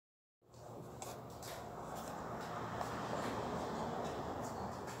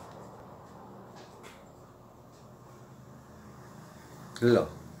Hello.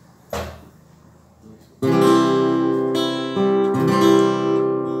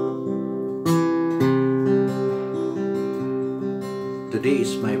 Today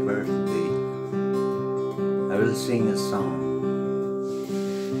is my birthday. I will sing a song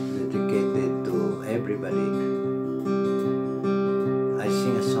dedicated to everybody. I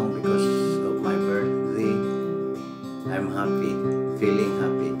sing a song because of my birthday. I'm happy, feeling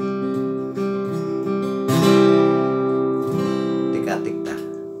happy. Tika-tikta.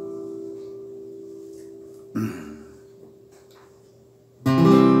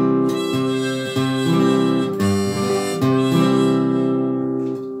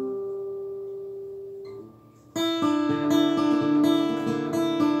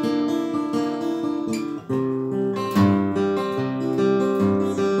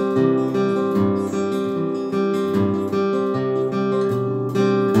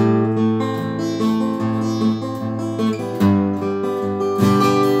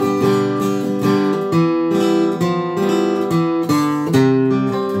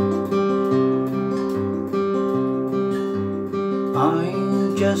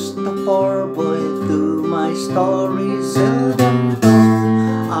 I'm just a poor boy, to my story seldom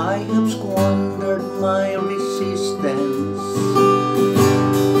told. I have squandered my resistance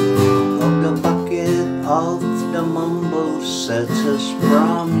of the bucket of the mumbles such as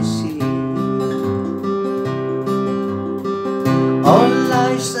promising. All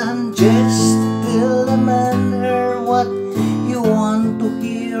lies and jest till the man hear what you want to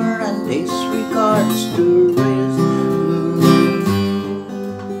hear and disregards the rest.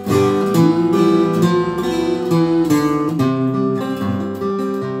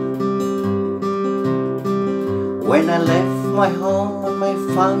 When I left my home and my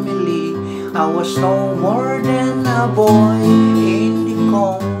family, I was no more than a boy in the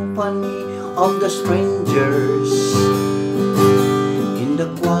company of the strangers, in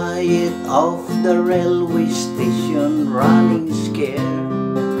the quiet of the railway station, running scared,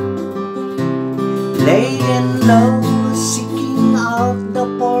 laying low, seeking out the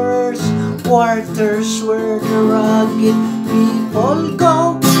poorest quarters where the rugged people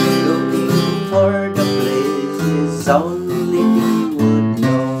go, looking for the places only he would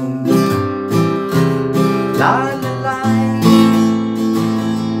know. La la la,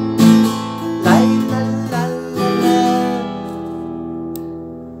 la la la la la,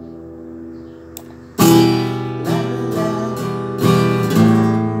 la la,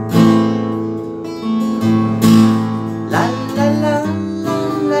 la la la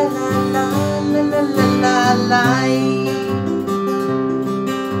la la la la la la.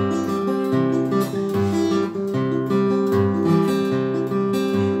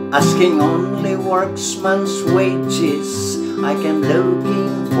 Asking only workman's wages, I came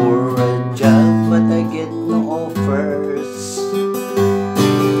looking for a job, but I get no offers.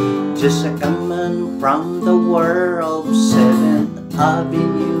 Just a comment from the world of 7th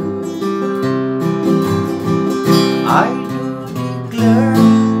Avenue. I do declare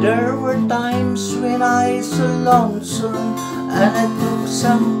there were times when I so lonesome, and I took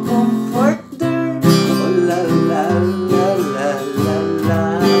some comfort there. Oh la la la la la la.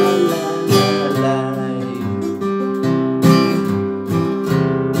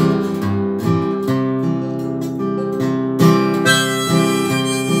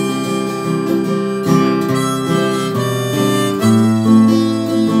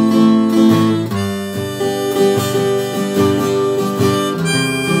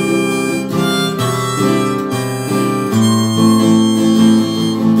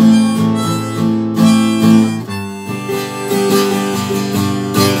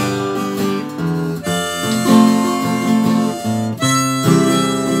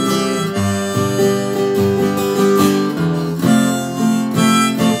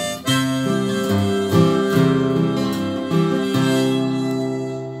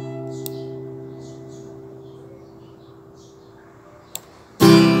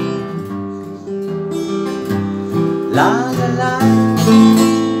 La la la,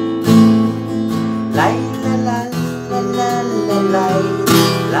 la la la la la la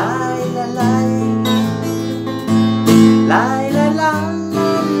la, la la la,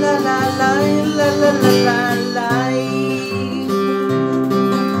 la la la la la la la la.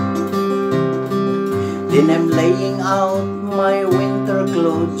 Then I'm laying out my winter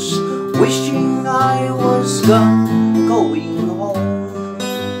clothes, wishing I was gone, going home,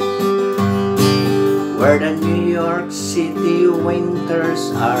 where the New York City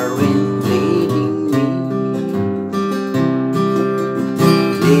winters are invading me,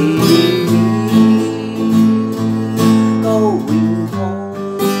 leading me, going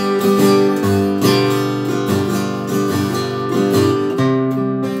home.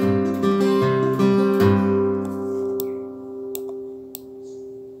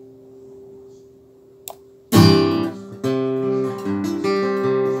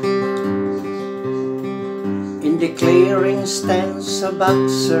 the clearing stands a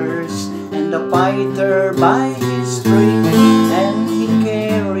boxers and a fighter by his tree, and he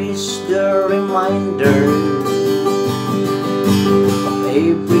carries the reminder of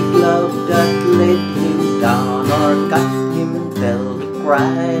every glove that let him down or cut him till he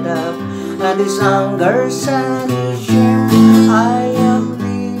cried up at his anger's and his shame. I am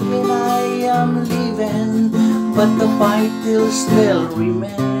living, but the fight will still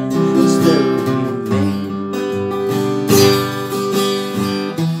remain, still remain.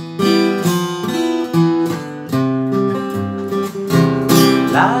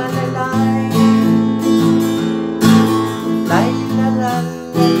 La la la, la la la la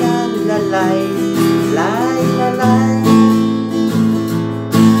la la, la la la,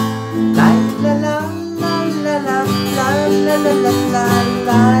 la la la la la la la la la la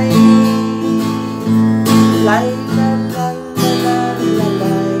la. La la la la la la la la la, la la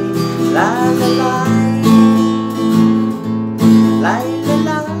la la la la la la la. La la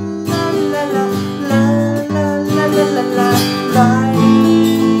la, la la la la la la, la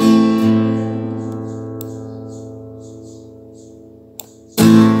la la,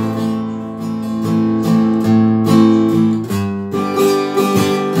 la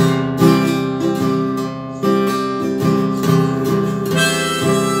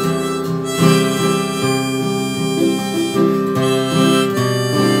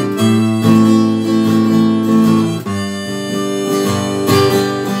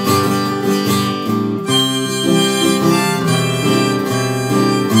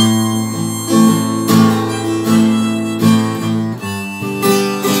la la la la la la la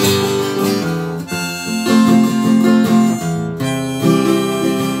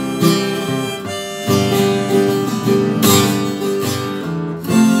la la la,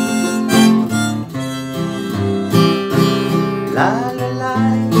 la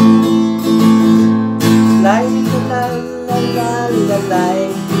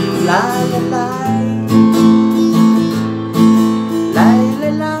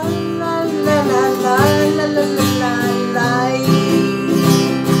la la la la la, la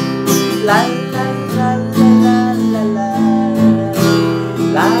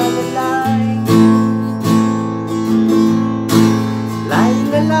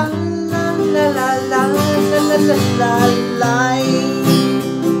la, la la la la la la la la.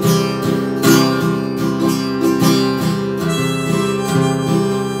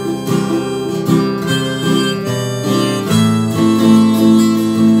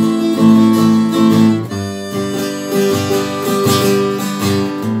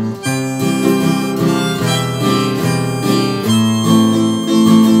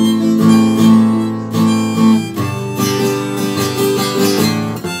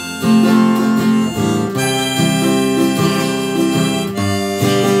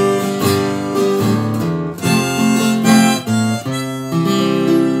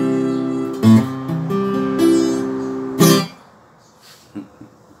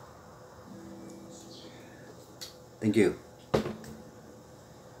 Thank you.